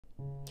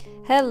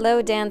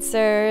Hello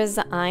dancers,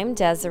 I'm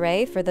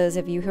Desiree for those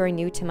of you who are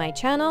new to my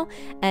channel,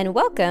 and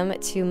welcome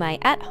to my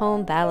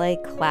at-home ballet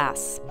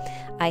class.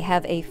 I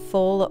have a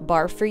full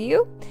bar for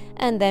you,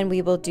 and then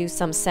we will do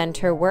some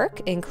center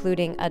work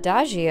including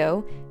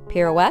adagio,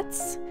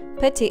 pirouettes,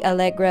 petit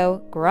allegro,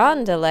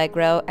 grand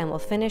allegro, and we'll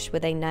finish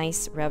with a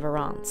nice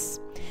reverence.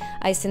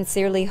 I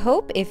sincerely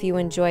hope if you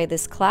enjoy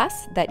this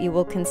class that you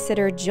will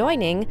consider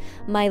joining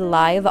my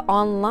live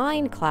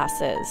online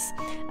classes.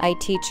 I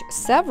teach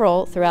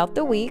several throughout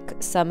the week,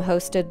 some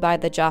hosted by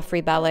the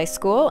Joffrey Ballet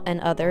School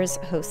and others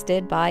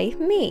hosted by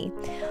me.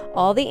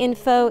 All the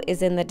info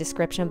is in the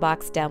description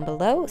box down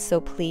below, so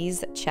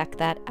please check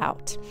that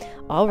out.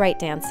 All right,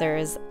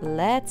 dancers,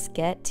 let's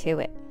get to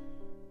it.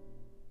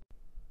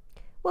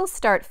 We'll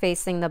start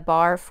facing the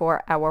bar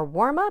for our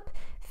warm-up.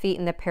 Feet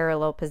in the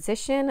parallel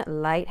position,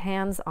 light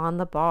hands on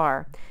the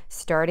bar.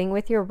 Starting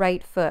with your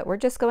right foot, we're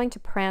just going to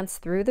prance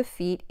through the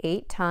feet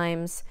 8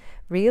 times,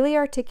 really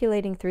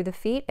articulating through the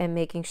feet and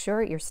making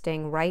sure you're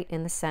staying right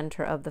in the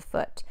center of the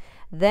foot.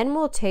 Then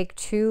we'll take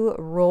 2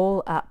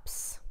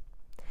 roll-ups.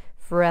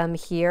 From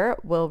here,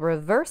 we'll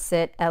reverse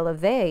it,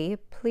 elevate,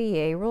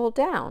 plie, roll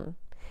down.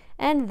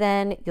 And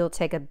then you'll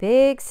take a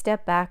big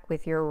step back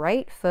with your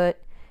right foot,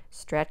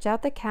 stretch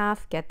out the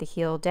calf, get the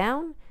heel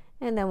down,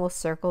 and then we'll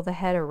circle the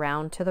head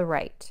around to the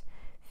right.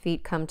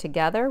 Feet come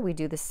together. We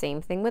do the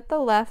same thing with the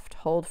left.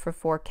 Hold for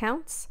 4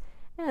 counts,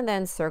 and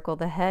then circle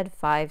the head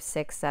 5,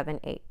 6, 7,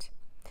 8.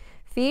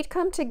 Feet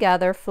come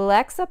together.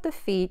 Flex up the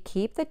feet.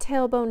 Keep the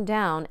tailbone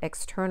down.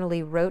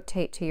 Externally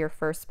rotate to your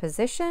first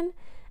position,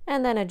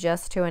 and then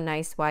adjust to a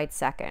nice wide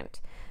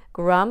second.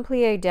 Grand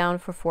plie down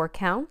for 4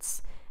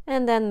 counts,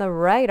 and then the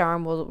right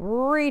arm will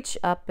reach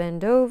up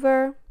and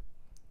over.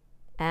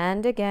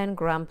 And again,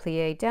 grand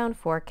plie down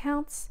 4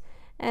 counts.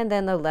 And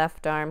then the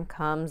left arm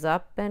comes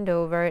up and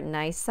over,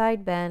 nice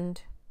side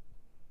bend.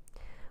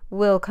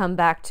 We'll come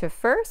back to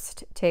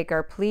first, take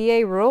our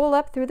plie, roll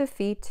up through the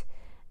feet,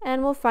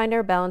 and we'll find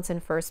our balance in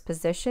first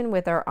position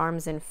with our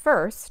arms in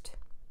first.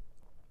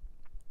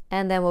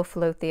 And then we'll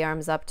float the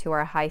arms up to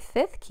our high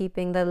fifth,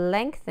 keeping the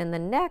length in the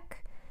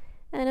neck.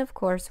 And of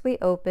course, we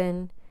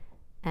open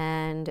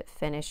and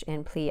finish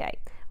in plie.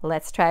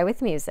 Let's try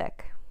with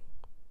music.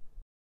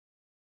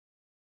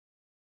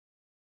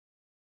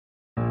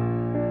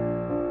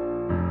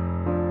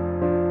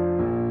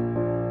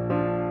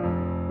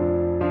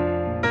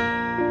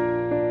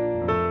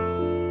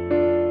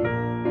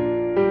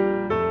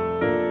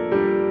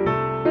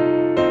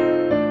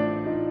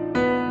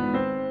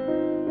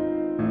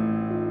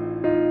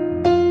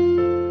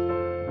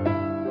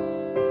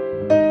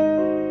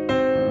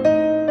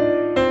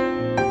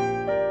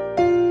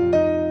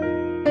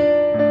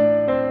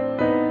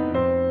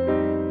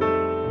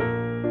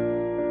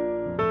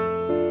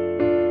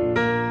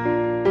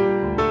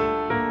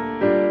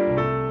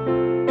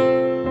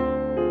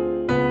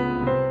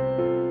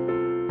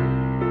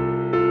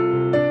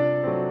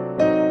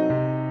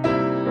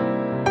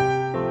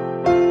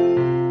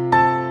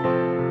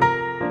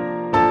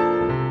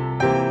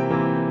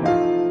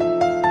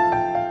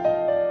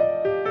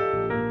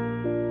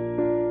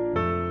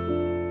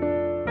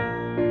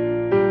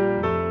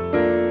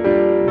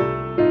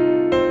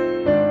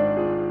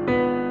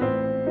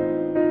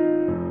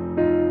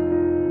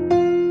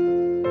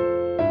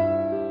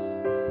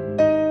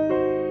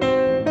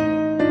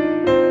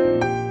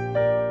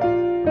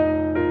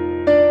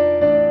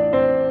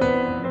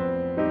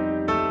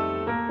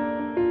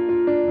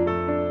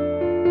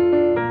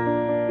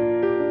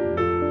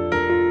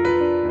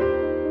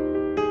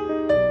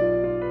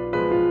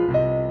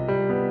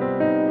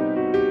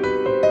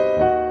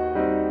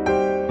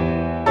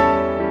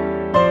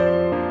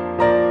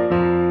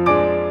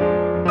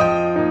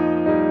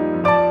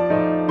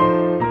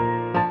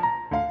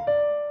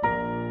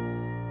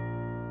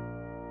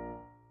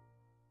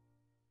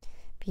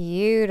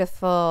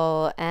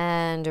 Beautiful,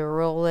 and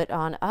roll it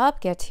on up,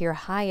 get to your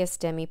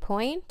highest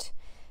demi-point.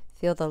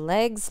 Feel the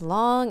legs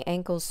long,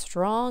 ankles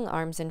strong,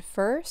 arms in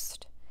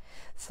first.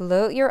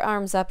 Float your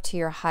arms up to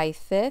your high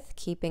fifth,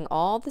 keeping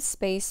all the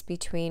space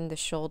between the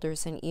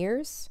shoulders and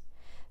ears.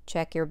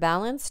 Check your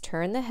balance,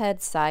 turn the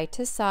head side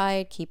to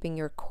side, keeping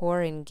your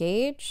core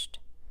engaged.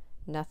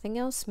 Nothing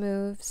else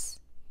moves.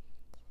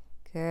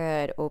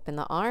 Good, open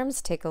the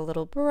arms, take a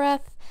little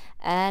breath,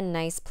 and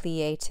nice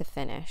plie to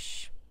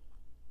finish.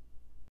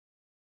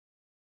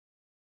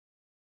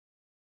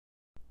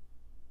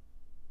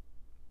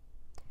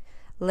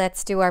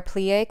 Let's do our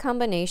plie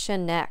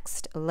combination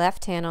next.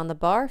 Left hand on the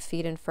bar,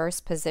 feet in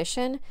first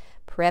position.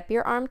 Prep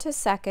your arm to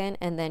second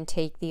and then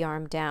take the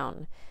arm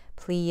down.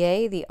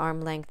 Plie, the arm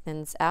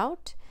lengthens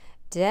out.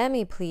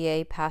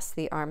 Demi-plie, pass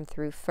the arm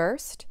through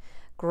first.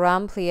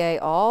 Grand plie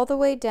all the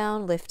way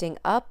down, lifting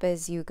up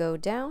as you go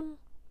down.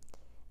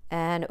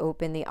 And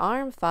open the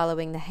arm,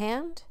 following the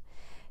hand.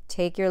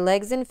 Take your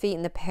legs and feet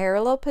in the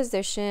parallel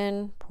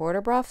position, port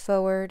de bras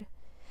forward.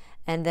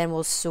 And then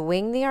we'll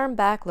swing the arm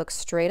back, look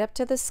straight up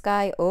to the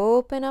sky,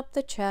 open up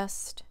the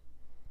chest,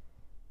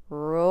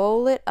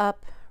 roll it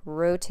up,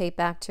 rotate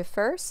back to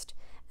first,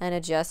 and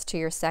adjust to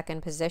your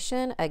second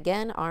position.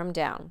 Again, arm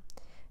down.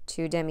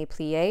 2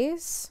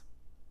 demi-pliés,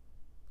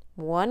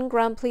 1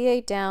 grand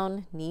plie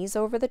down, knees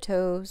over the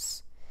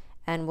toes,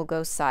 and we'll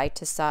go side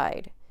to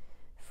side.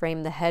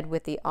 Frame the head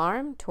with the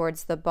arm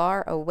towards the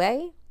bar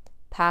away,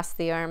 pass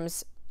the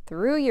arms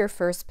through your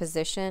first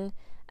position,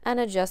 and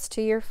adjust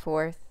to your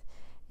fourth.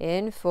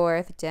 In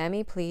fourth,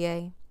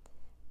 demi-plie,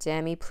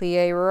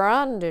 demi-plie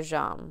rond de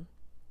jambe,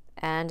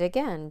 and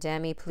again,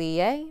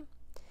 demi-plie,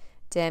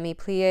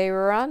 demi-plie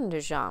rond de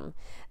jambe.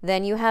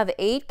 Then you have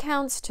 8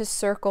 counts to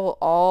circle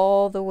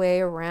all the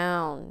way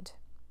around.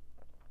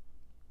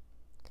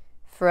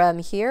 From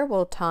here,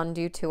 we'll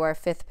tendu to our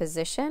 5th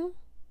position.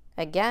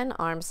 Again,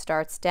 arm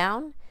starts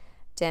down,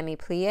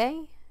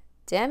 demi-plie,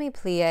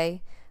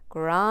 demi-plie,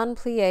 grand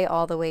plie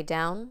all the way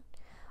down.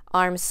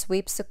 Arm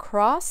sweeps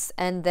across,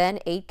 and then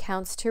 8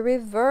 counts to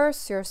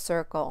reverse your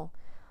circle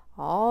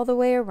all the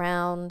way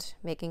around,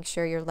 making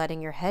sure you're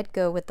letting your head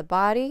go with the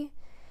body.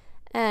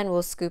 And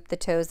we'll scoop the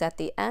toes at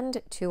the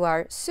end to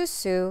our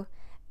susu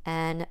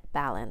and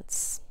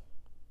balance.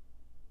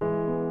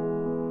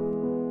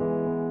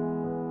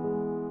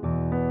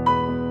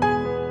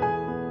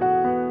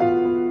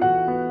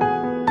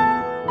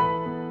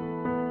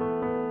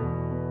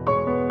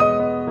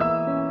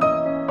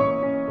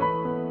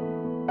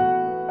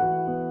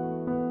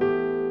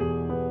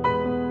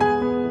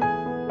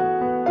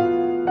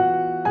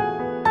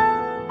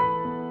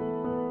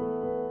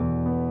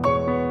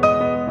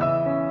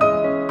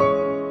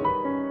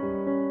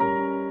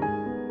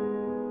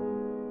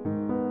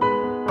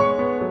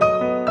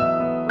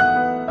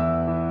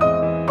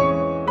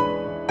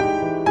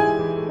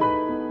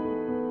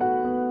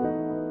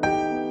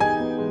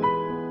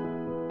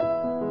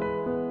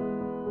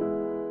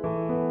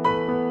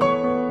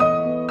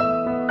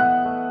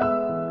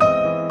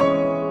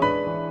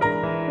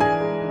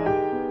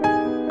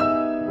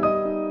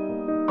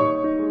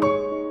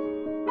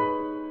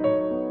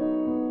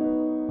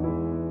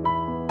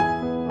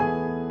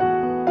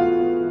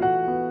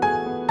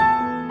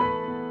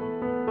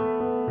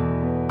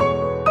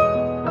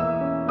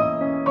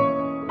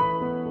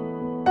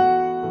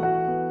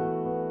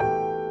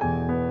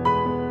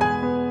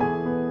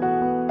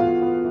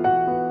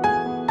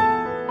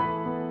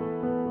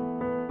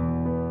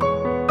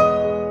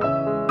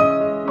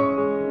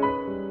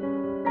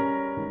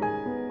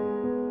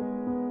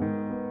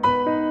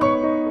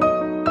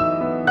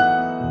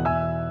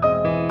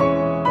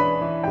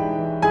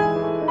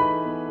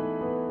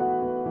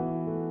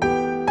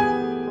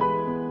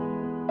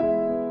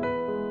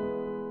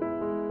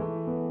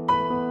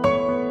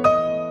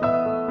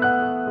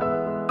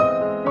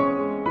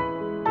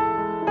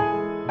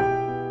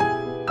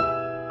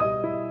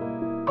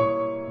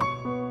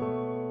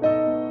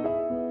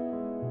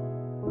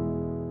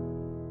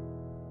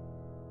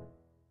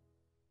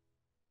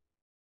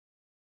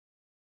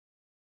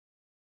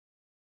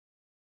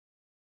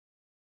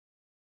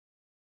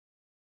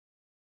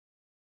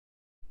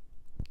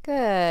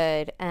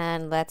 Good,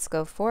 and let's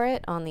go for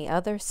it on the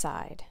other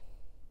side.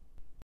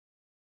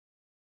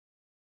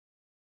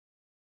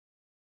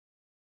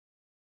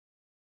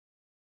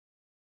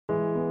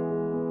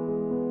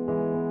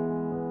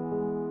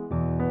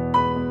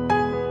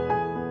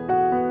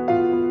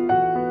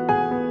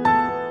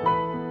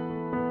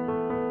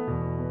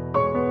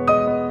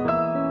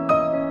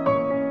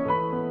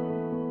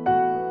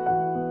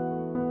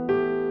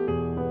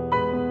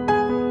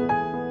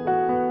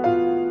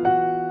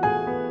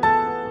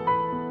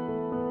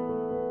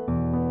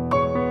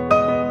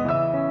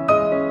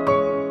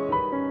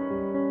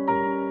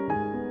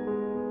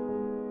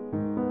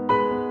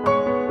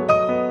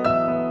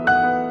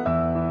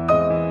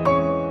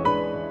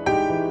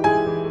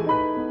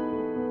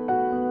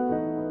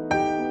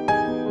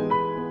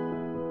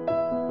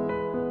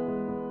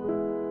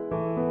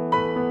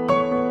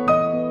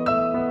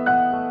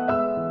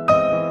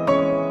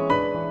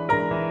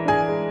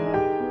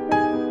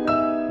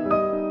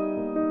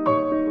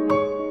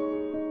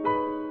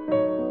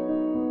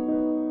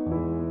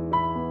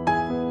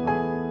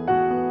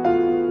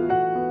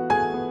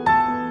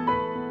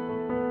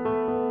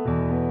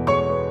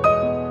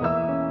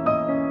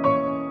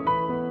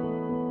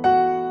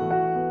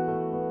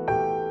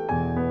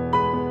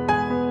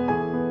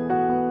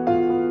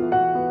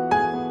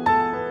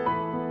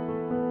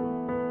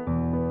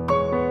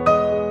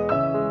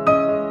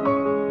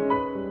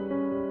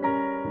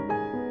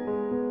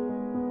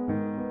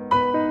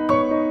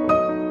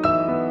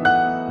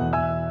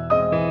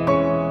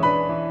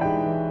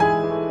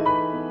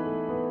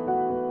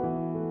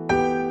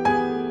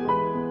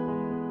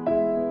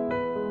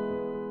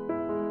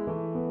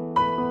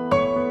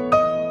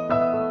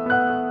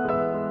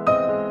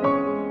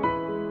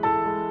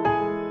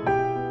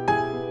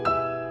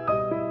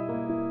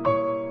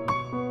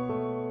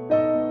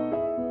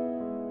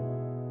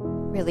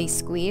 Really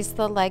squeeze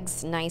the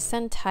legs nice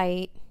and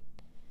tight,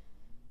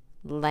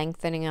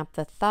 lengthening up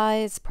the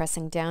thighs,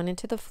 pressing down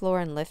into the floor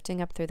and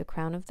lifting up through the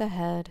crown of the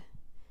head.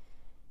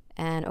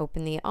 And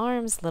open the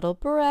arms, little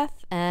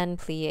breath, and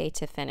plie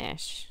to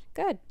finish.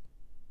 Good.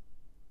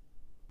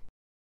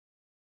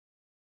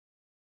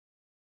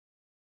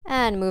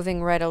 And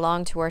moving right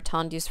along to our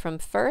tendus from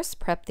first,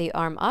 prep the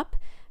arm up,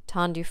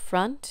 tendu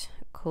front,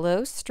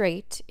 close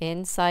straight,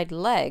 inside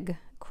leg,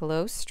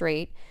 close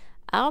straight,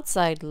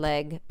 outside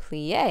leg,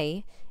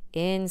 plie,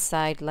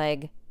 inside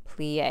leg,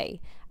 plie,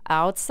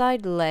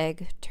 outside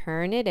leg,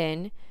 turn it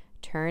in,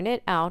 turn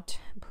it out,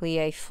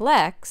 plie,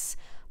 flex,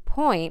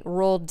 point,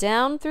 roll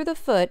down through the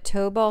foot,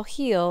 toe ball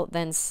heel,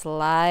 then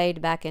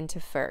slide back into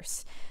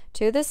first.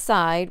 To the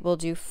side, we'll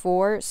do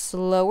 4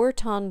 slower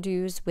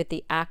tendus with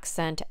the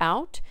accent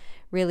out,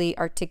 really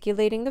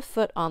articulating the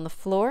foot on the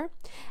floor,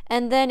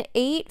 and then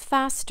 8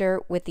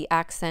 faster with the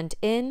accent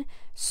in,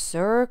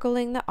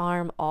 circling the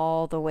arm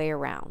all the way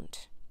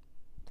around.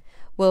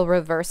 We'll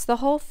reverse the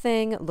whole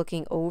thing,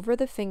 looking over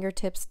the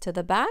fingertips to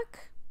the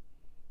back,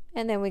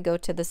 and then we go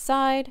to the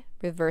side,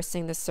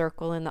 reversing the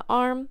circle in the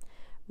arm,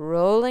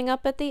 rolling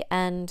up at the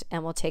end,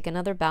 and we'll take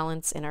another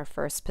balance in our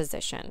first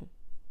position.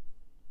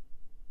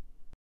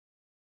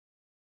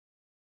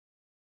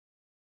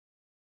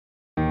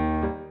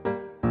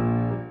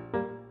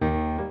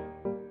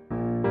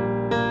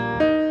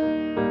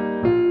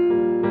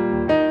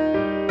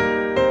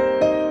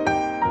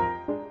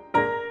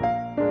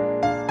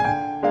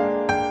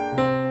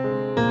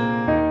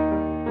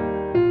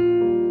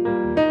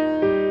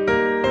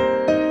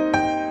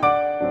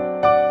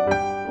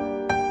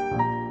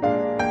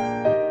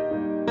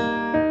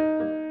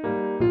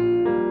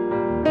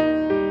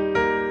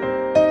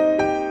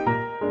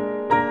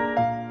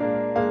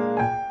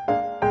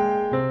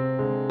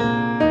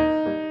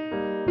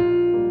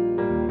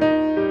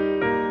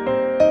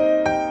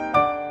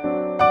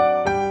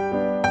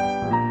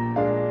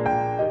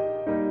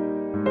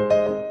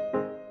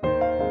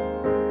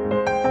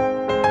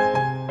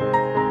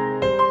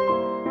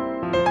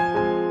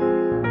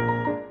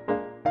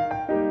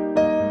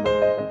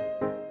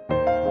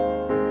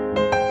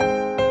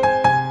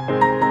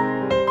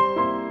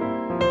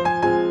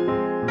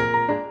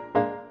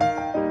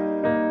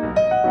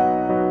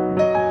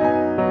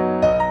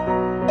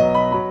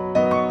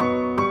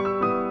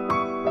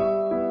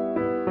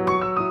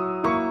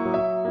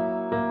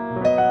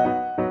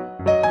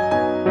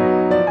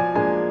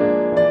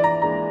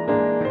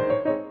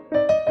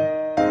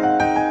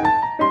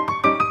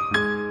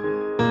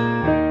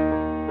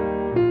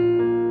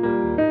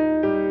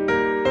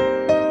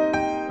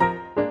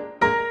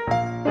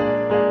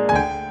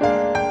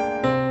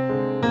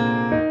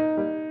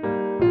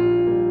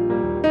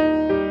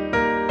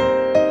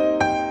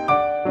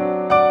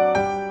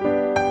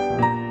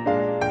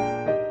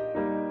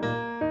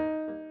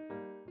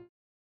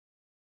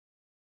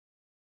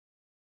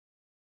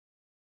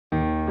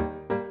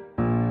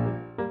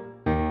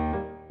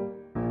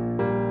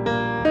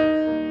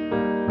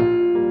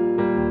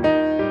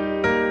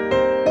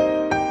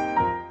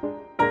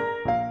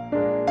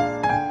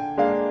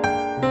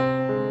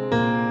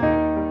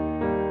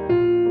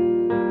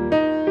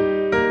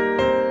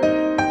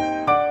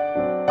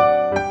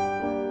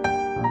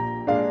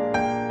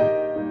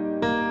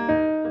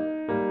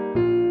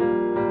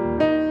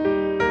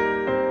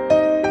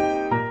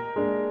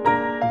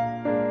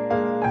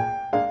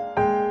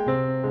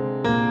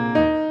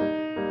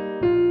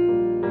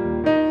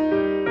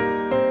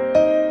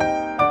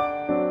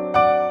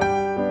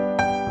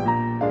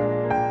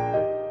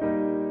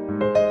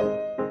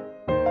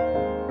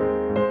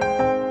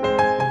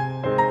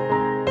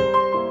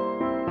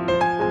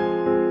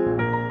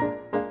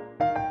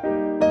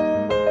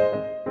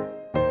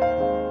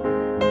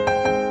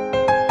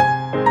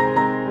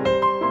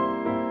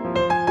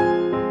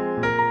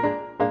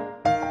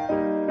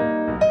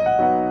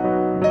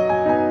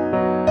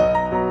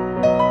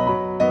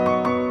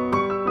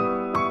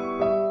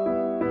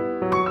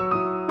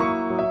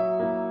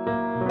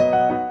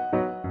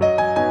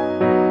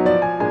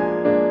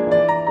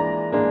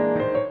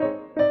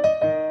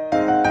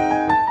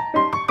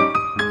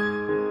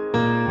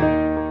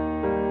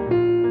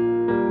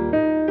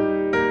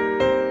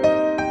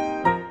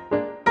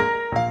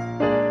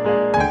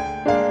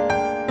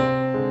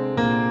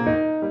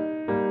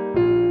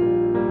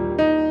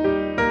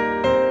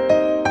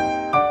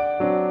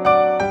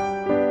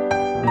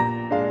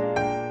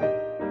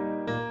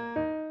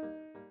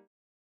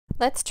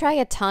 Let's try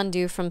a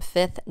tendu from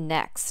fifth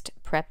next.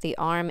 Prep the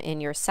arm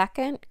in your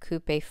second,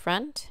 coupe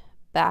front,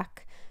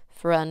 back,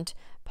 front,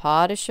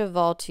 pas de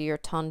cheval to your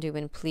tendu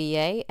and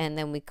plie, and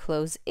then we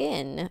close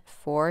in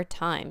 4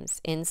 times.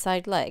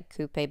 Inside leg,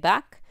 coupe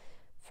back,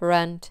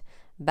 front,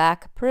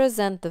 back,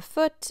 present the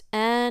foot,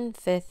 and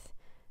fifth,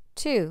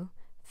 2,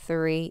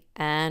 3,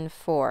 and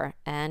 4.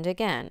 And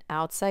again,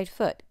 outside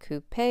foot,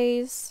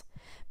 coupes,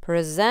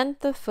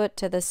 present the foot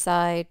to the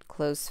side,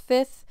 close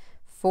fifth,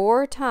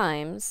 4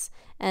 times,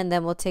 and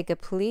then we'll take a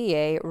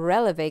plie,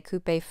 releve,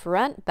 coupe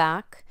front,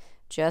 back,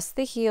 just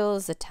the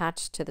heels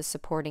attached to the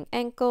supporting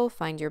ankle,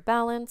 find your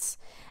balance,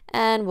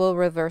 and we'll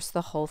reverse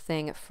the whole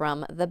thing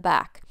from the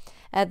back.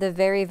 At the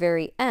very,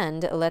 very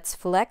end, let's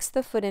flex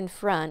the foot in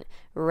front,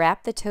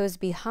 wrap the toes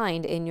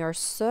behind in your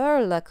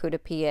sur la coup de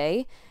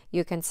pied.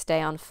 You can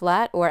stay on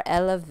flat or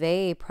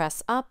eleve,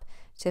 press up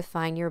to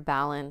find your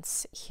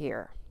balance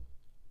here.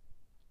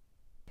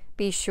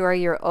 Be sure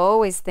you're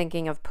always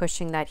thinking of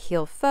pushing that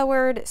heel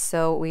forward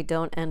so we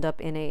don't end up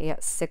in a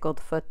sickled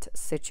foot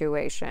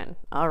situation.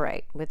 All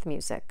right, with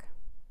music.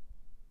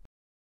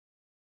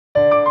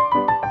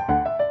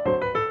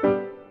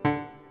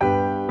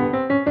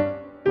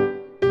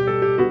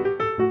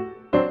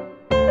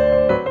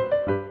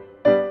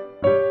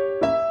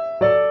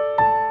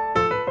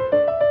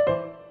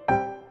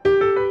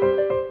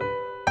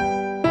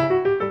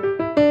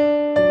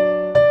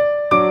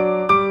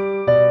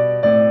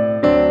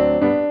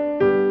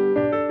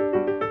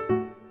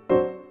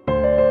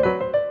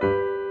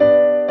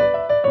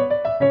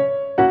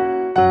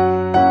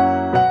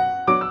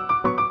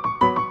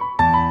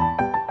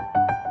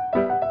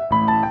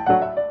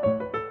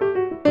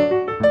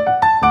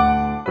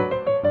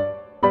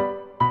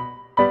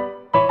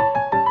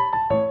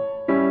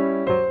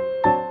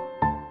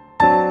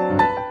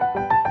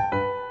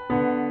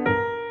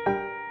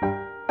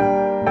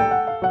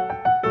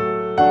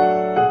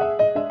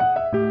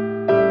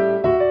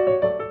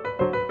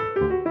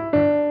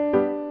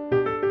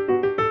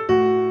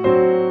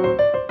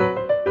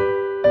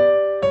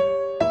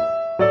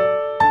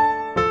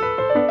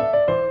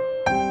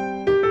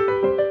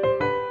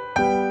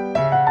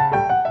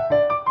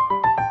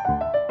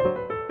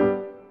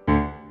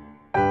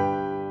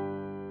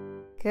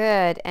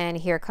 Good, and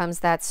here comes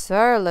that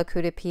sur le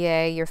coup de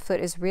pied. Your foot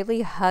is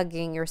really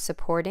hugging your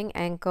supporting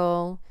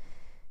ankle.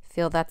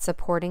 Feel that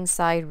supporting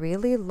side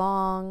really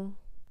long.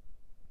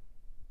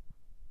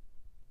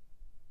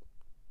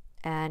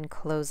 And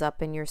close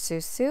up in your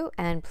sous-sus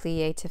and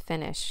plie to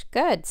finish.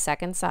 Good,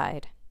 second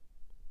side.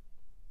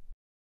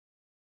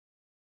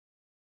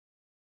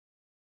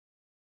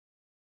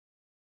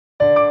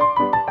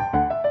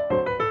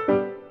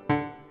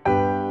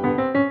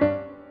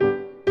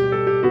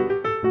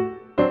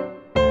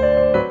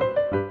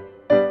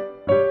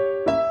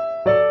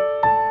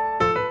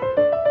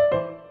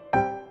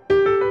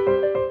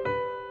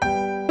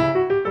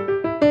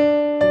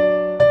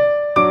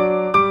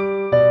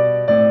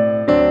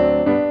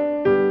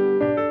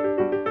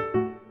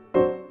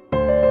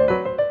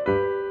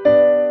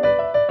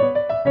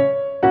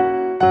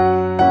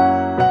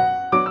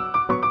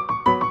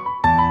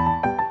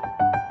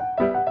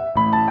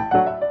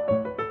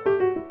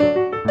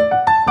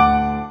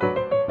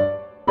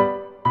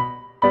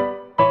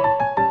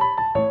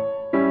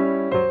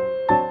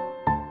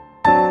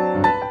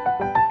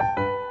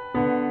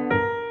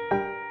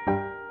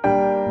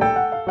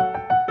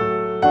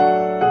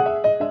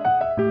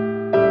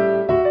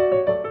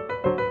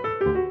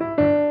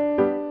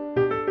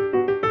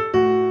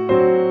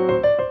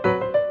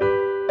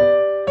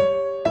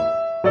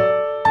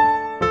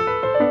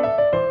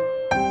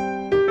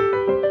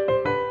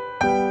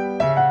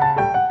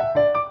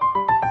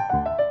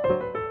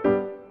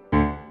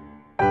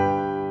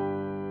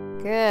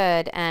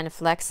 Good, and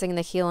flexing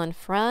the heel in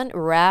front,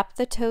 wrap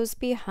the toes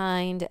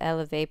behind,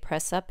 elevate,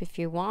 press up if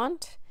you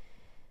want.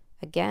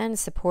 Again,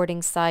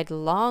 supporting side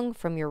long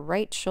from your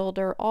right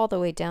shoulder all the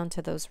way down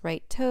to those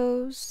right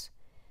toes.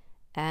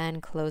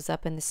 And close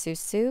up in the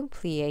sous-sus,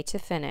 plie to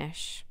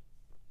finish.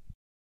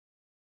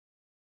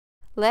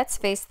 Let's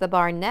face the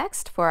bar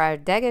next for our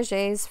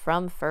dégagés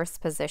from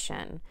first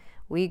position.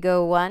 We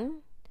go 1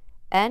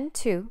 and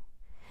 2,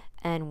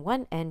 and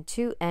 1 and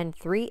 2 and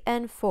 3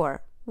 and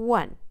 4.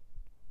 1,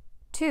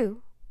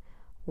 2,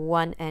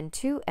 1 and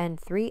 2 and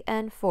 3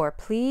 and 4.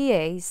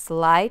 Plie,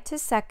 slide to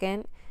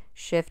second,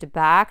 shift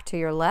back to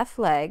your left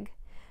leg,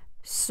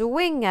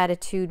 swing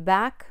attitude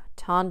back,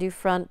 tendu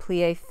front,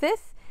 plie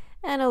fifth,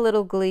 and a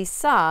little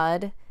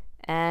glissade,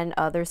 and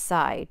other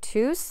side.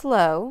 2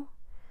 slow,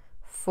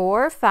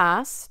 4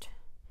 fast,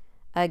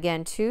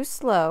 again 2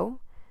 slow,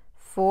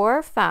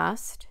 4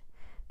 fast,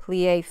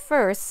 plie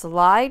first,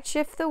 slide,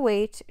 shift the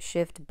weight,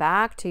 shift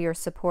back to your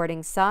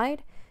supporting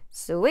side,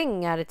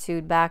 swing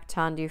attitude back,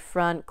 tendu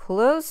front,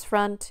 close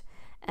front,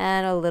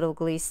 and a little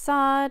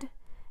glissade,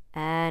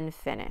 and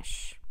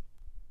finish.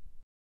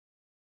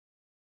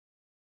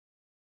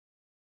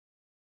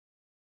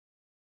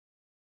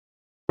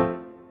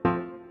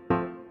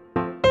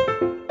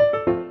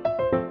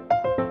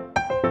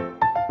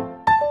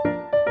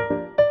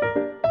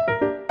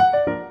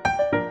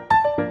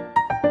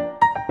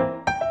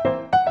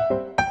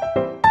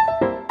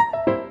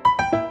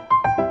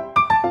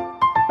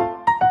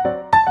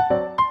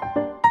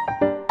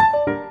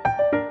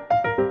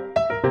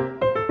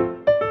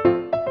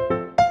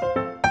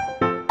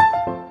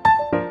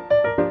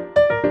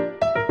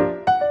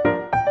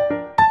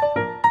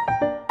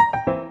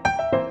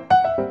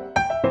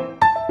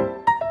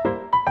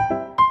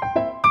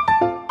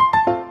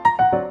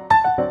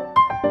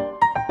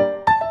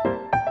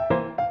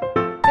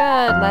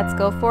 Good, let's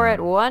go for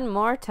it one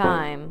more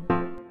time.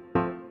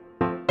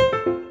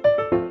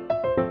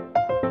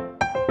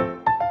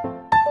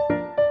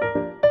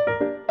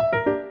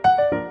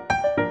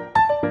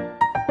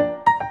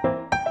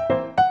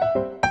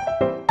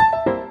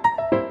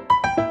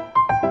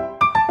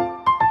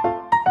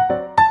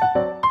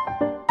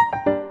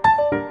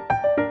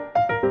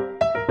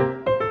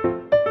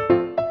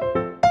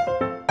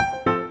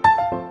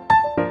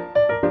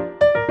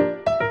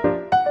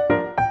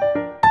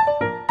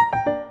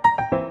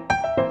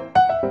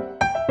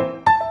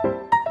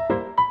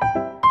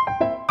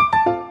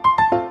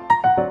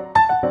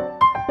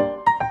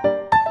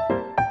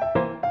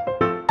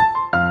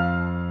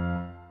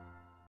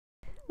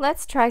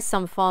 Let's try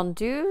some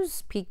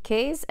fondus,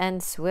 piqués,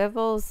 and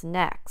swivels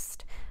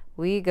next.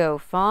 We go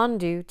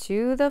fondue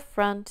to the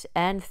front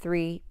and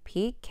 3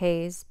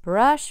 piqués,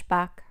 brush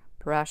back,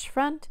 brush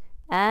front,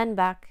 and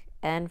back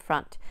and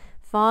front.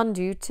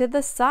 Fondue to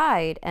the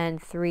side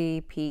and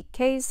 3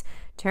 piqués,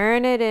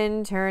 turn it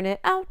in, turn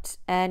it out,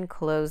 and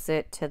close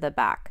it to the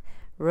back.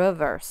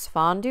 Reverse,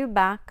 fondue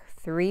back,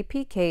 3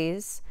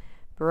 piqués,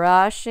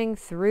 brushing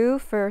through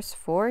first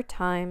 4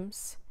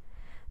 times.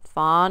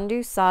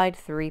 Fondue side,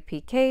 3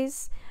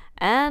 piqués,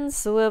 and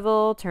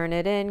swivel, turn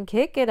it in,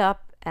 kick it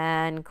up,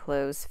 and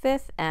close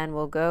 5th, and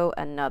we'll go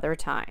another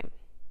time.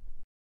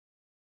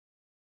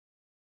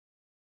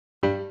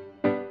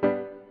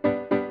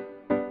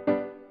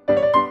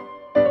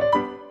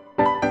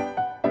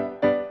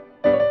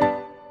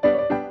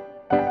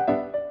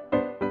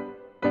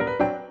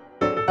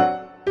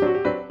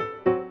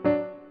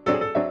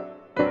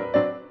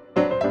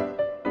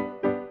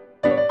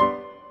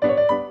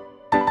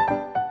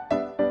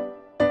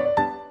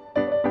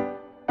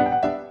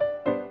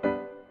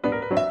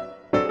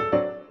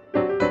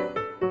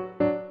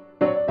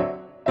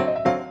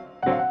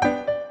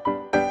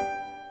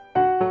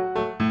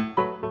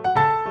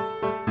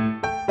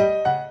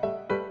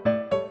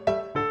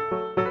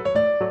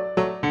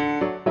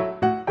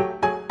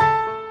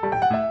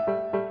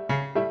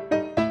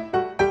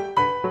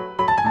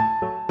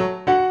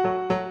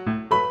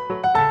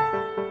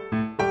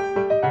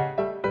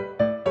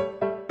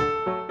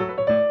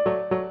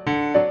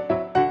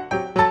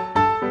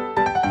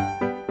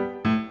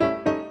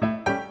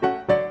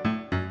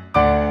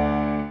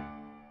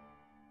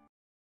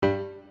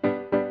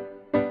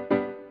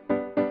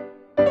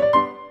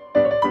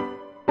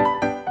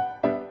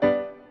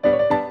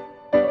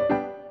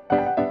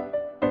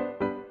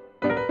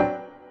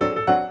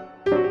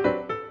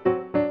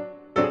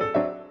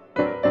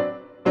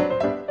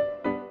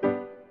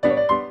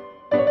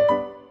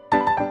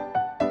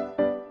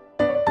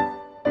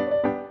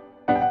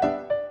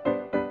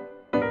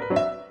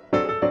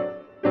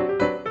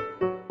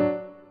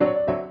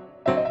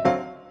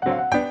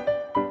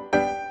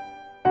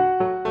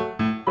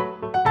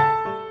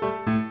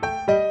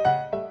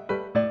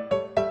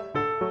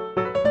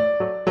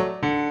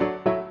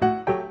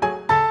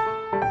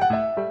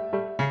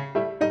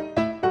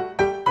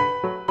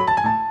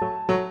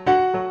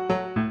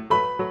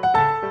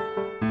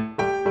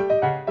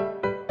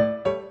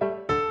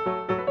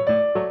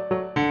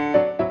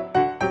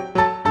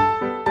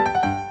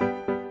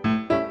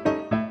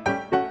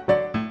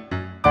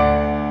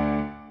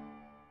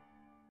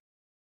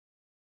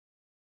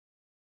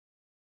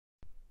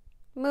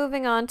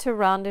 Moving on to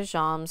rond de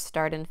jambes,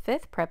 start in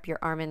 5th, prep your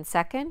arm in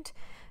 2nd,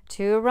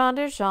 2 rond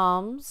de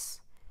jambes,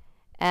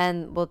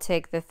 and we'll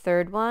take the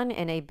 3rd one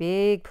in a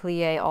big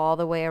plie all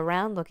the way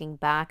around, looking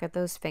back at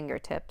those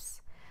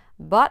fingertips.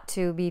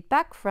 Battu, beat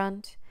back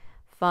front,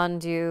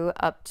 fondue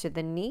up to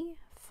the knee,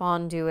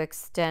 fondue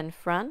extend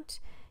front,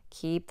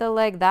 keep the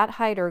leg that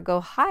height or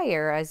go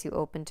higher as you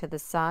open to the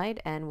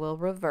side, and we'll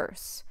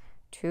reverse.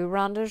 2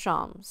 rond de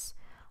jambes.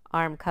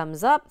 Arm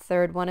comes up,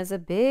 3rd one is a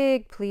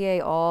big plie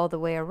all the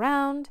way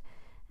around,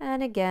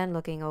 and again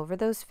looking over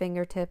those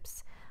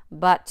fingertips.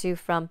 Battu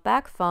front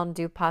back,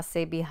 fondue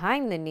passe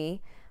behind the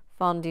knee,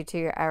 fondue to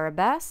your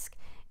arabesque,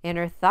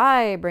 inner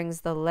thigh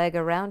brings the leg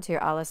around to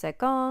your à la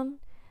seconde,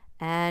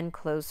 and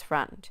close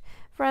front.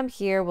 From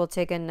here we'll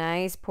take a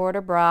nice port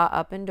de bras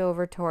up and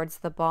over towards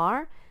the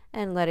bar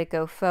and let it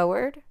go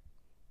forward,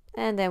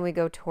 and then we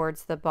go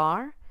towards the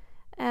bar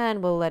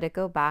and we'll let it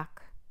go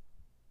back.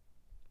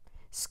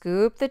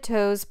 Scoop the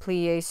toes,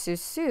 plie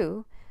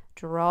sous,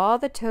 draw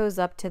the toes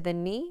up to the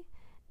knee,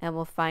 and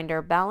we'll find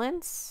our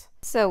balance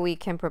so we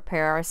can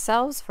prepare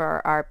ourselves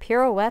for our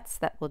pirouettes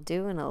that we'll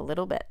do in a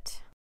little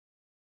bit.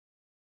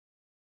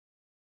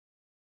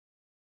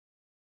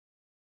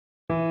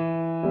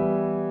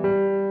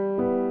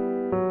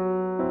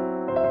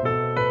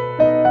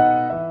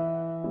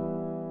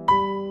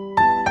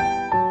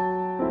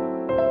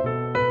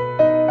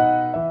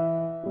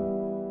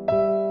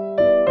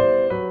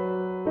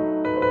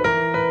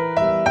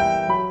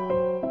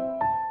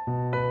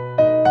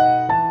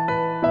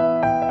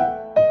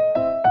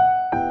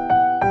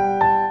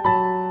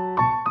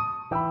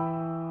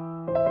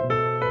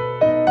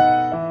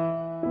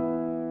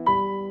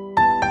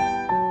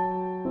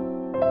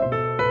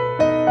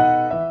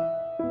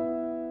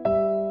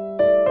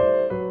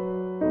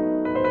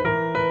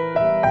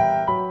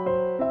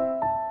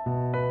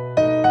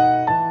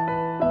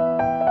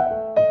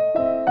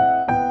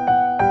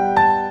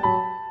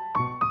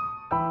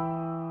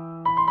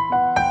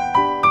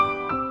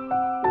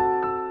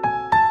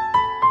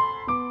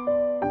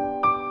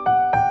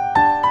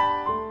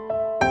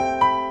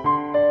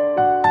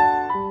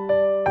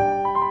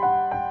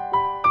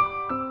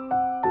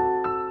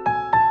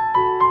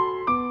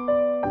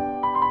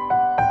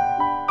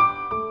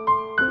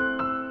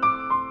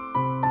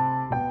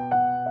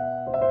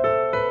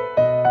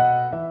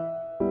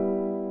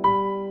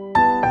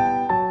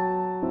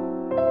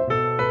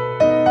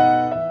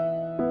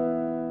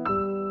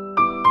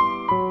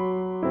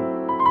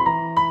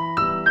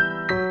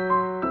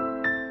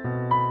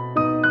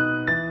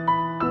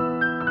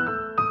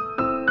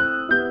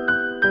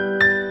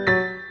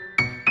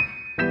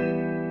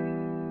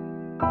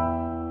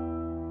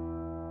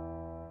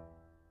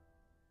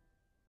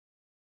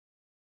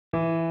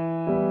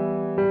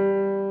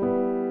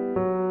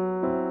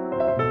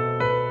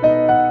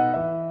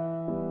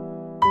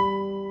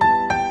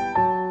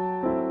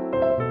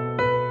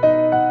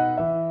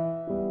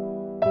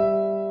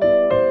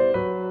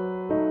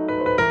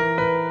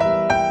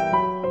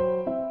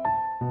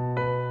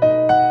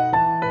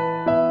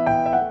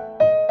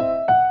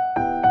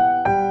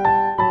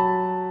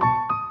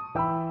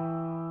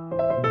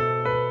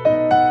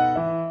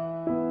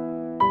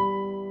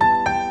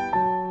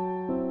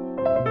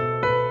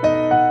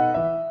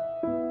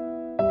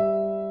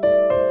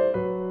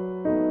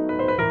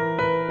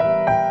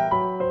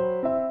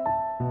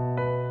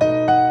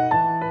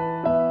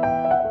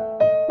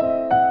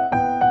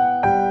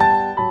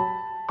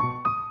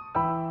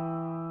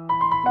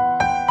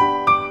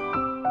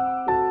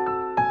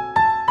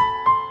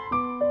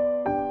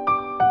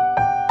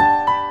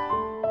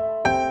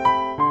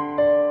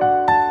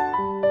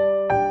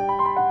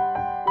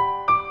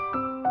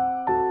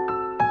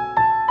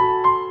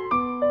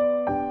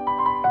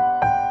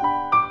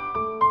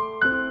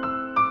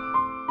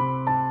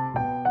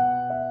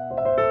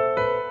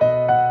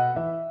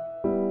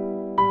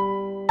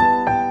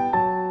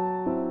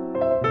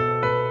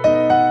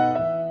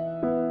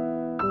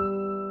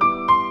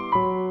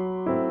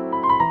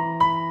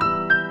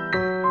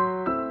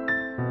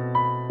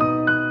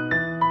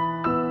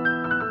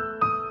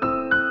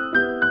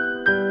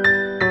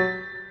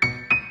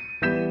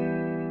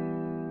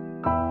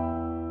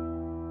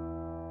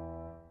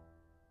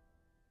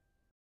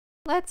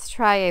 Let's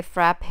try a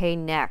frappe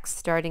next.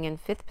 Starting in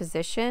 5th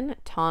position,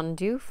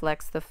 tendu,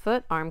 flex the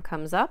foot, arm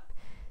comes up,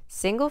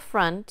 single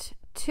front,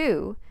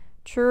 2,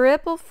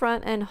 triple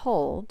front and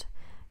hold,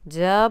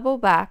 double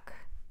back,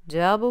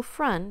 double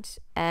front,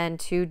 and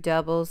 2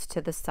 doubles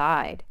to the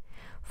side.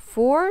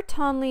 4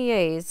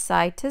 tendu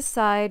side to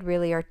side,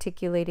 really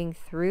articulating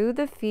through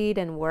the feet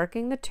and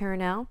working the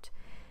turnout.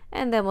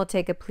 And then we'll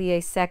take a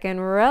plie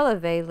second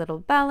releve, little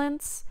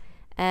balance,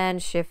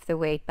 and shift the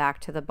weight back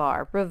to the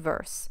bar.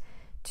 Reverse.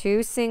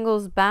 2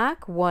 singles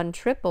back, 1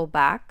 triple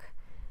back,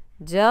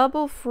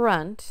 double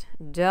front,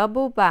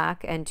 double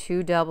back, and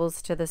 2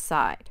 doubles to the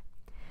side.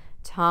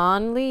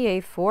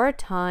 Tendu 4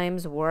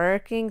 times,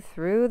 working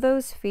through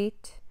those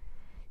feet,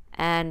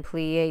 and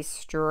plie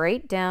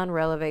straight down,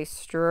 releve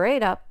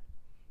straight up,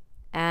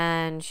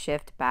 and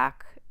shift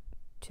back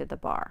to the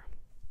bar.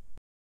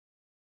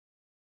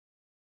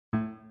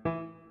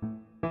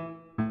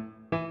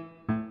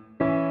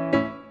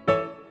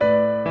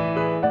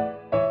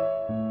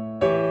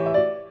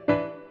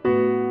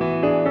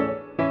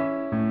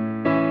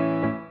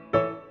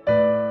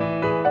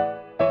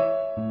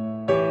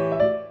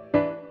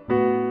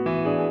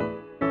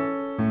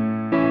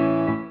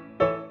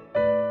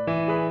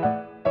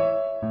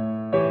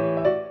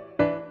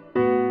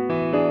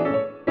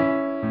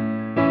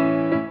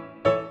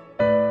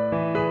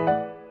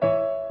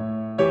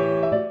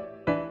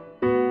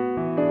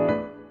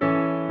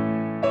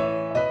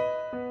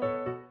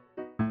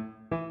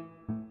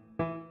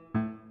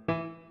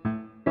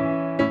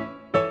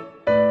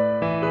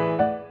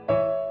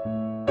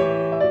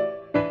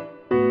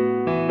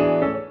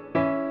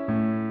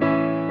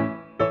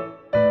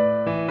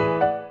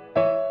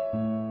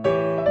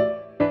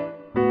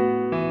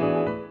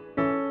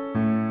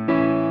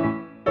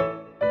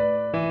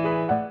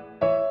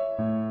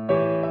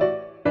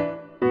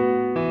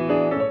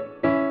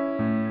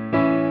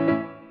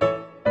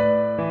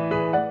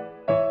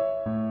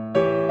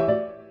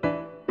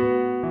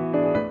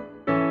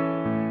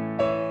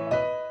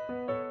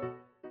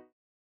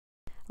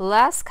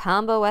 Last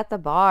combo at the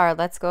bar.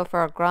 Let's go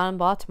for a grand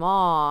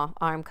battement.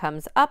 Arm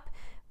comes up.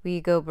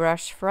 We go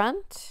brush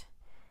front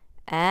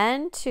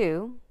and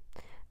 2.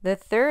 The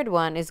third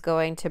one is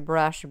going to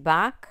brush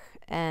back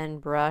and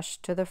brush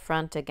to the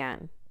front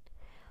again.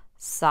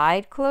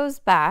 Side close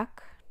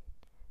back,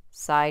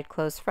 side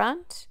close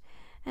front,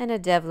 and a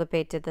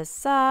développé to the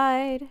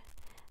side.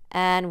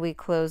 And we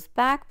close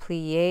back,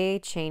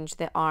 plie, change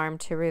the arm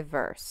to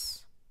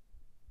reverse.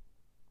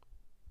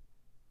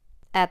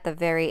 At the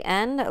very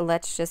end,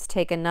 let's just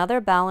take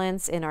another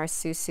balance in our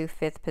susu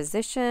 5th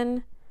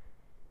position.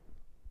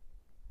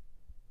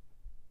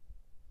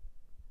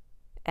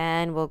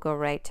 And we'll go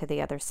right to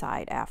the other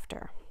side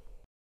after.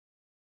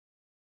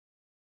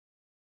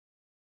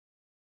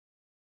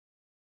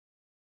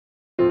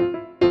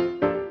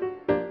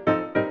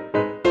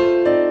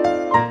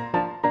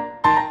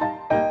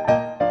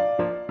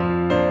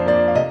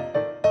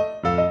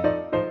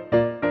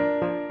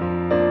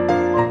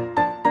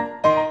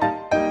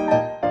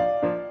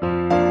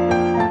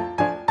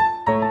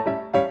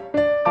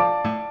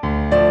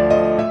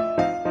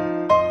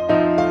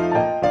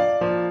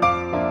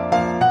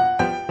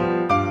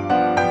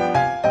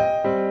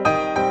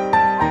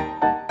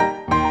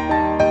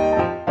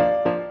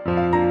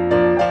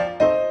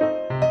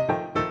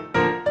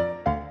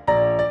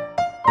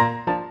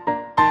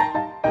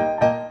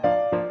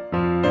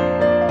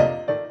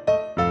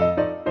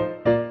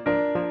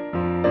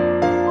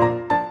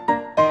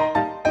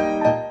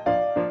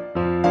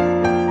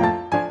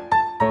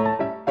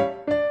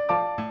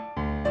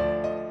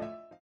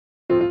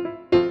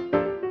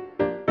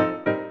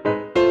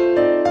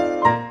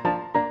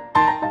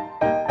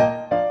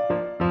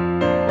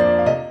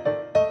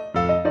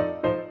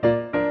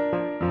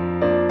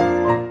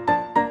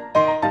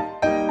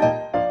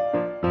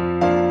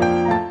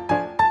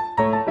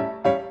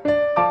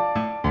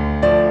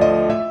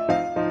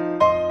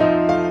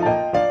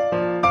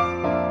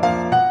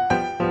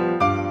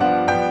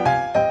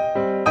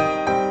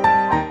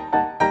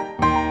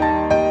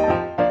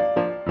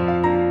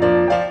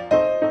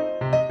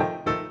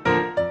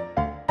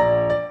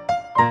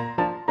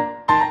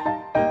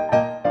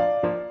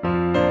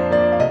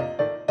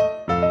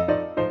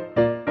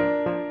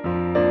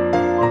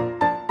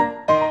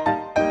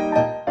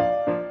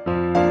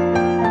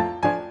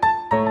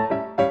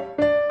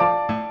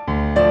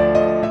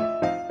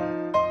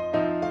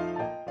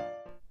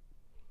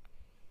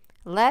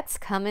 Let's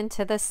come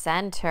into the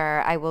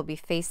center. I will be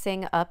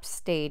facing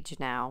upstage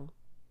now.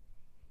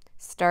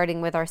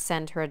 Starting with our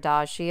center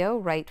adagio,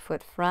 right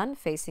foot front,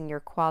 facing your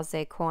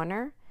croisé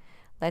corner.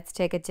 Let's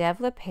take a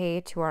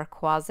développé to our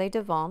croisé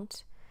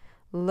devant,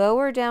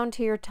 lower down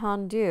to your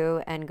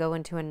tendu, and go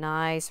into a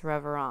nice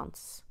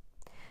reverence.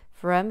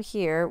 From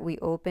here, we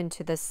open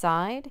to the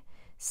side,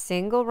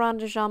 single rond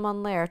de jambe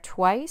en l'air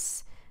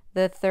twice.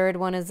 The third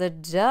one is a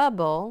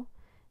double.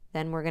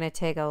 Then we're going to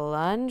take a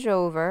lunge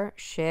over,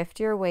 shift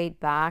your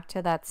weight back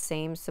to that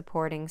same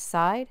supporting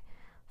side,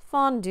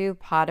 fondue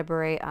pas de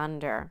bourrée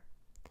under.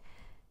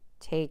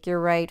 Take your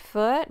right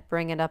foot,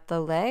 bring it up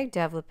the leg,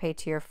 développé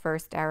to your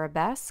first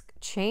arabesque,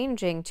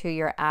 changing to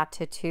your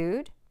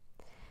attitude.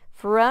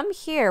 From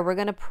here, we're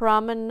going to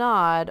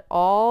promenade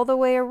all the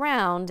way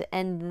around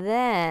and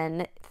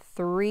then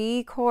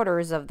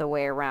 3/4 of the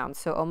way around.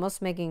 So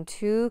almost making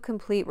 2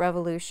 complete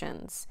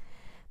revolutions.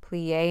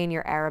 Plie in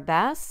your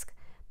arabesque,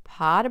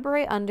 pas de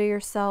bourrée under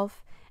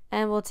yourself,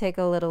 and we'll take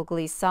a little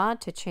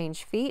glissade to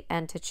change feet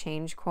and to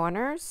change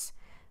corners.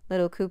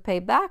 Little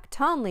coupé back,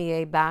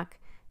 tablier back,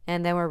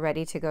 and then we're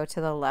ready to go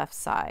to the left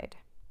side.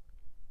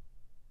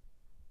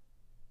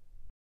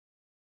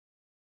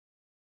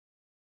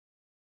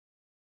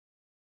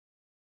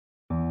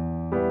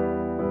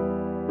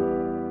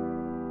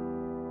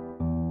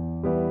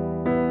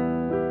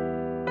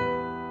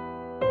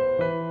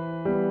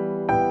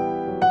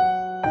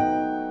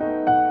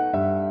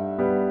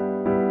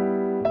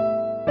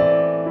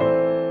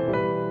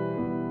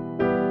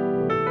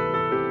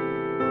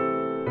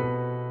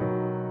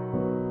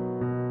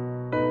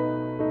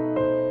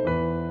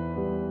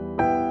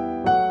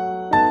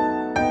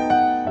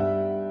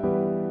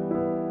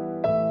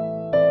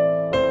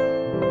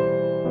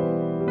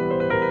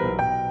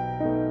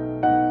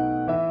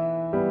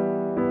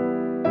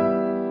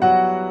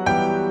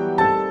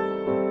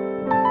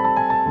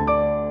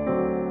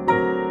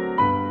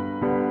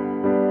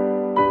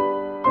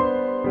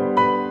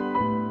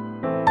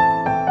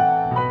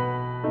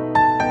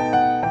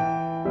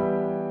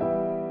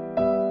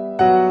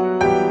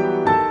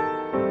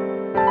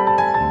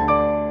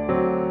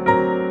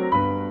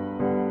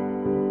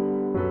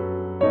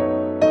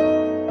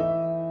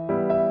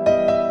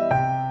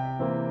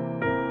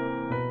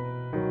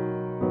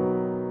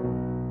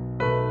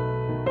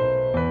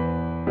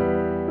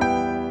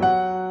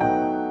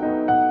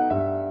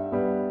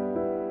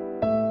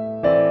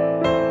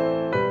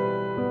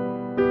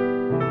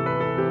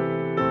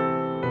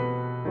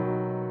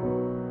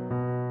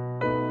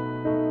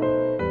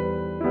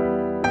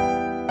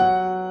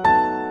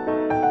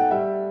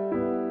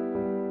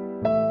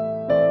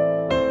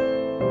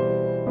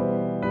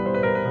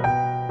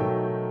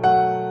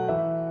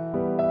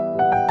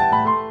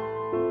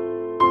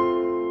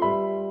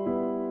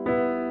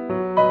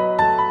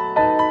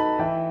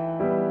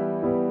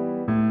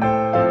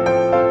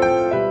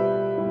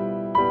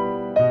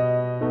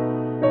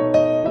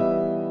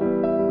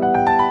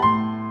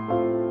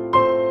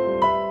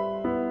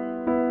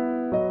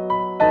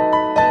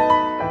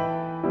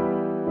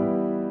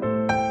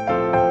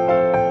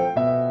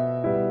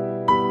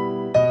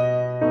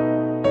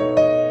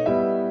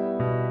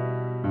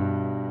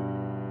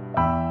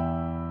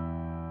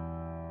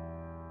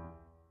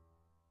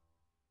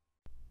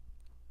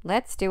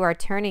 Let's do our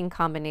turning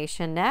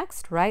combination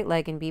next. Right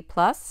leg in B+.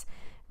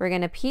 We're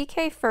going to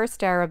piqué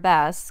first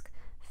arabesque,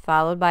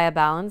 followed by a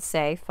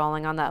balancé,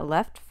 falling on that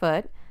left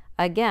foot.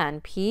 Again,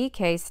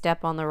 piqué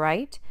step on the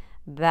right,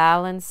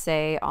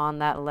 balancé on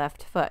that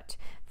left foot.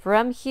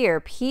 From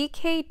here,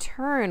 piqué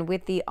turn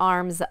with the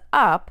arms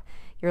up.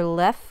 Your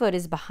left foot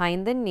is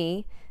behind the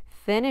knee,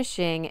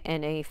 finishing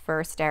in a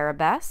first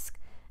arabesque,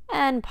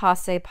 and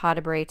passé pas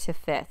de bourrée to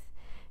fifth.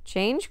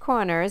 Change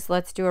corners.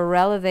 Let's do a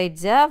relevé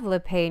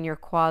développé in your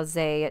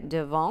croisé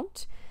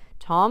devant.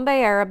 Tombe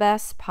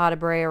arabesque, pas de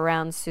bourrée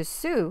around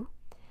sous,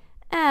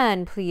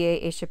 and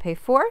plié échappé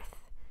fourth.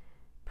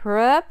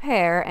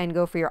 Prepare and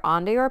go for your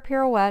en dehors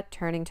pirouette,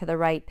 turning to the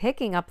right,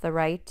 picking up the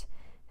right,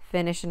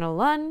 finish in a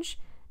lunge,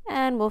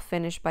 and we'll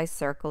finish by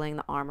circling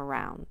the arm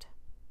around.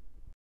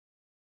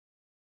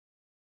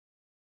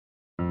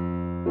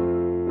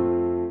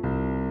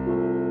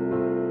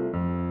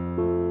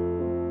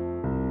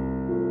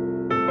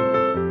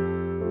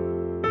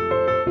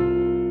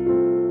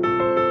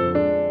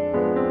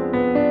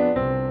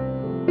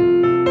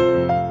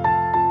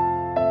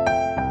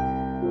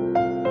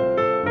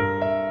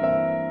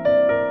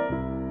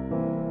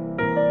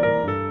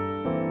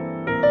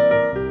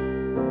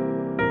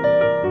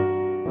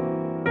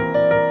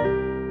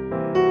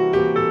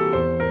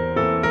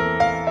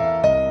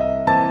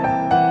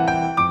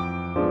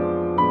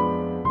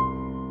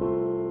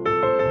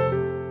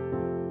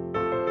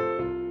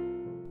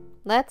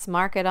 Let's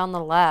mark it on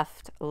the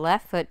left.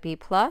 Left foot B+,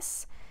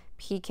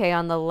 piqué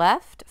on the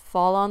left,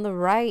 fall on the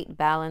right,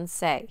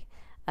 balancé.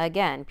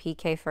 Again,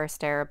 piqué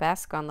first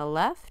arabesque on the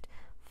left,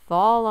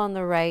 fall on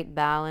the right,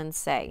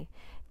 balancé.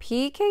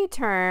 Piqué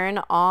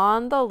turn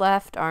on the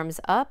left, arms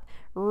up,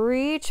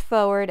 reach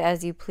forward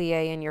as you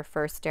plie in your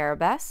first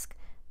arabesque,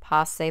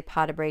 passé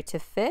pas de bourrée to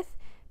fifth,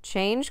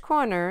 change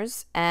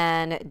corners,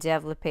 and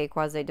développé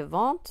croisé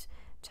devant,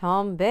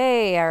 tombe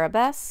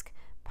arabesque,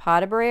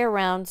 pas de bourrée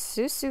around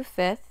sous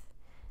fifth,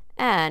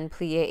 and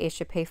plié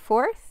échappé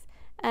fourth.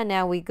 And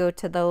now we go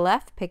to the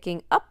left,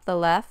 picking up the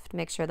left,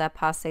 make sure that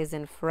passé is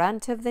in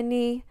front of the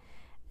knee,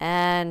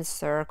 and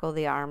circle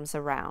the arms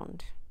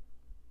around.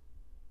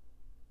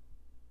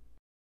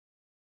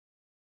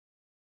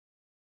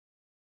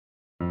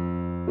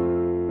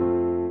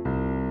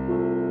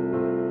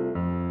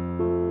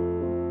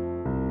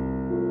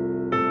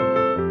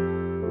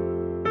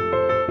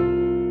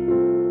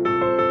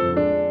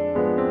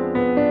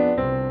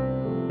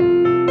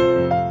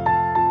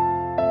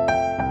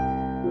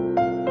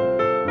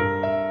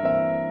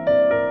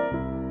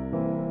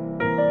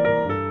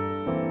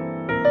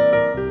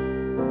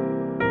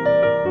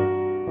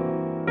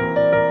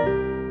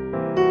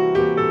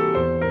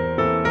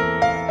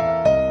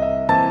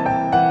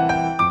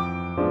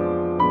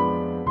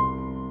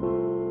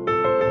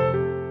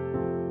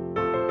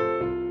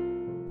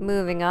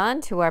 Moving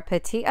on to our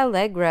petit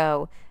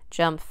allegro.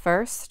 Jump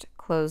first,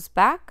 close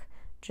back,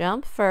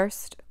 jump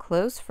first,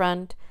 close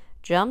front,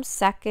 jump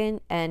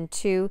second and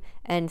 2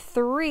 and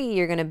 3.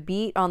 You're going to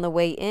beat on the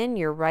way in.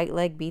 Your right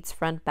leg beats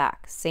front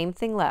back. Same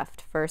thing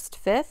left. First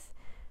fifth,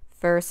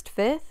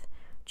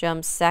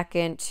 jump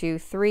second 2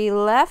 3.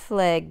 Left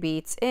leg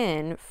beats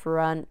in,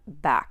 front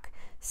back.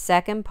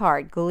 Second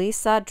part,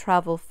 glissade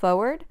travel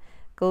forward,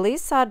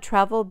 glissade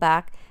travel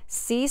back,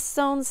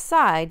 sisson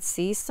side,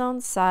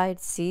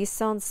 androchakat.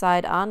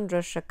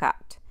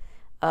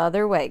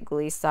 Other way,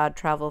 glissade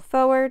travel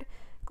forward,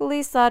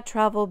 glissade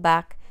travel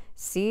back,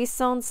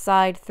 sisson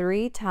side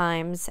 3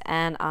 times,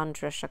 and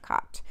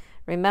androchakat.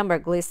 Remember,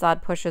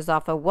 glissade pushes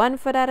off of 1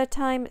 foot at a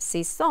time,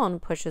 sisson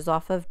pushes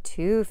off of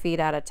 2 feet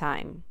at a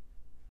time.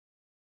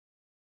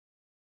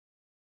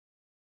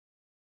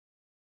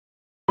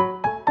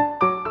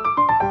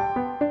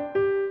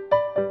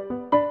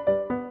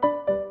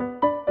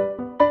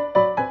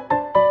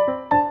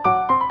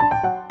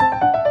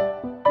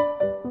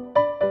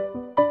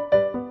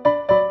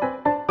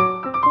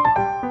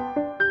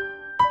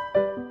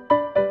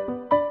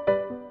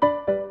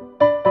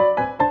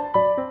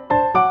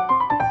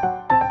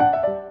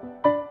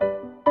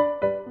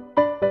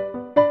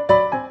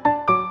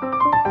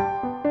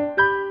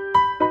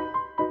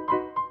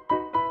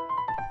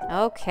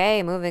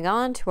 Okay, moving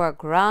on to our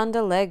grand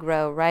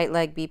allegro. Right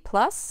leg B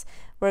plus.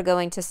 We're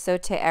going to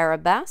sauté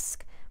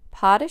arabesque,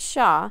 pas de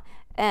chat,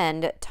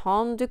 and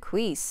ton de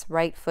cuisse.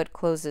 Right foot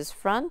closes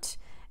front,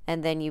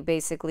 and then you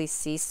basically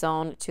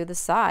sisson to the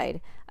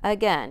side.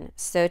 Again,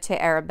 sauté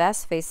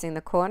arabesque facing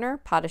the corner,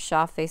 pas de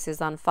chat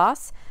faces en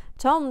face,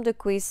 ton de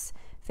cuisse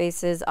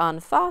faces en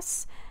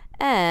face,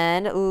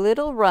 and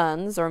little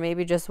runs, or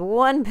maybe just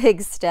one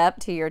big step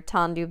to your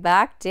tendu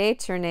back,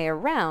 détourné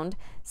around,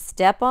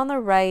 step on the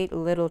right,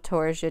 little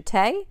tour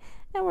jeté,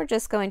 and we're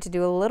just going to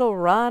do a little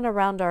run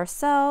around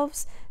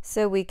ourselves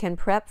so we can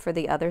prep for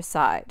the other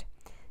side.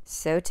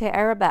 Sauté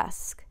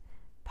arabesque,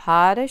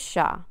 pas de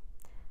chat,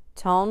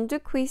 ton de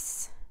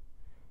cuisse,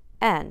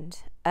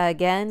 and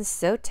again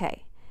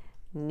sauté.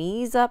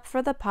 Knees up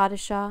for the pas de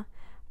chat,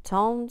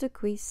 ton de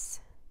cuisse,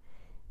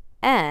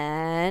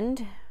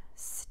 and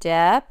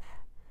step,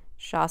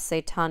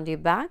 chassé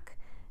tendu back,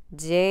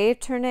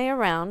 détourné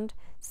around,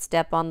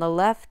 step on the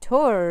left,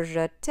 tour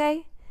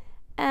jeté,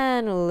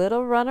 and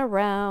little run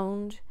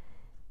around,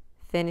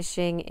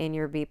 finishing in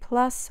your B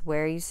plus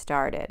where you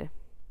started.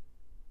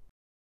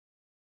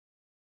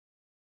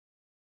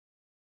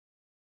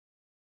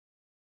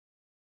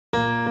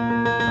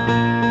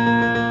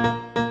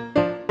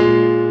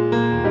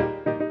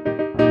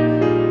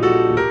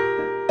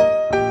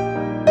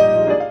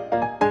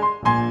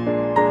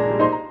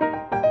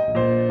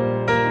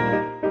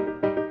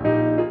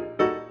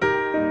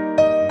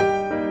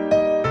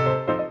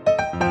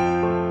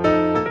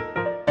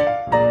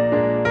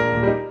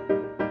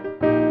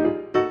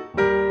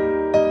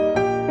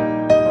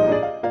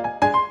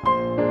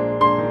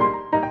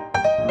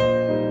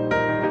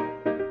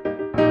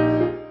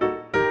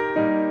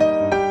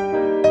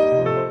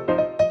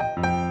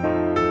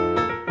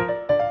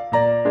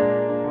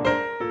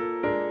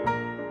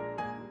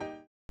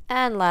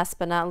 And last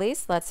but not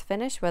least, let's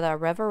finish with our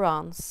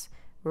reverence.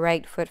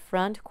 Right foot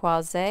front,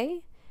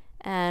 croisé,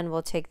 and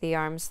we'll take the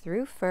arms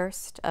through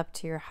first, up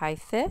to your high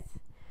fifth,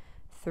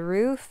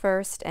 through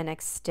first, and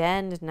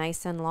extend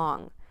nice and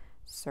long.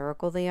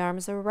 Circle the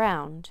arms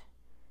around,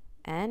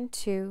 and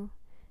 2,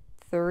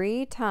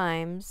 3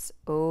 times,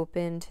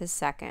 open to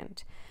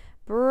second.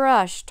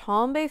 Brush,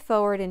 tombe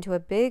forward into a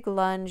big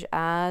lunge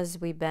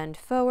as we bend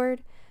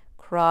forward.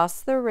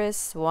 Cross the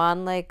wrists,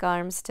 swan lake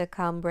arms to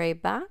cambre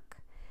back.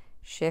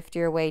 Shift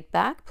your weight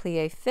back,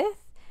 plie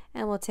fifth,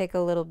 and we'll take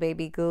a little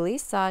baby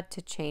glissade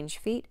to change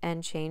feet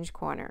and change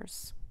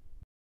corners.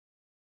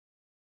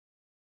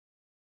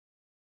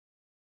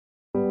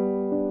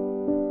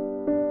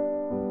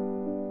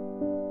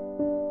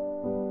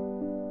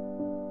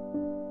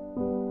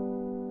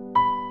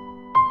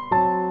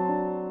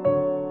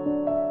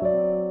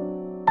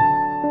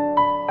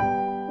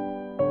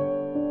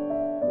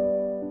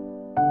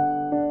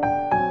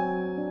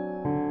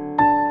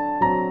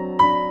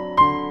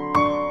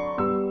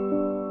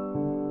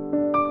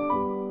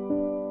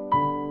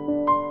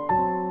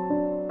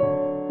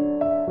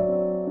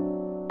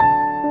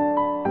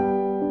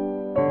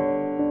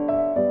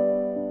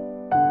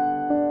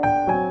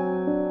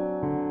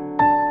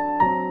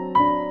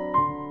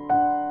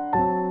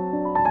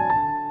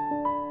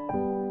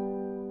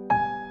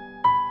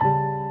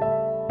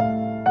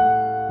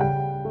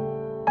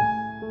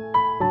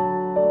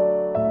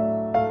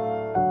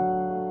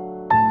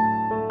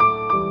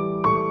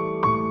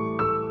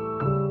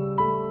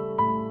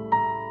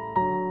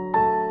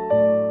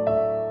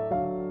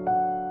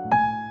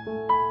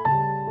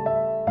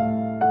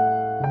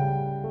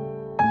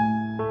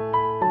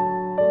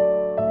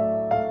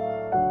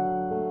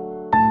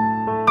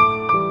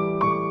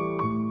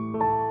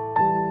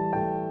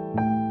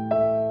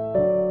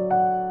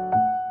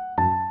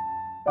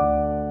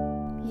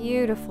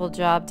 Beautiful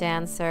job,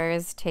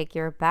 dancers. Take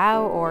your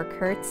bow or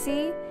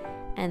curtsy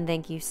And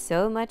thank you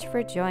so much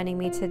for joining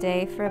me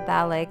today for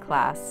ballet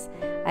class.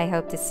 I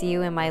hope to see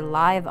you in my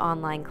live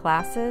online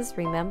classes.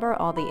 Remember,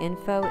 all the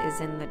info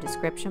is in the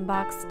description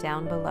box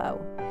down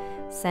below.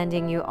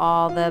 Sending you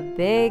all the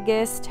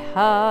biggest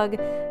hug,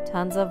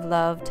 tons of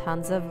love,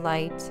 tons of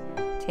light.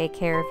 Take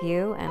care of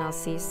you, and I'll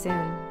see you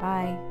soon.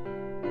 Bye.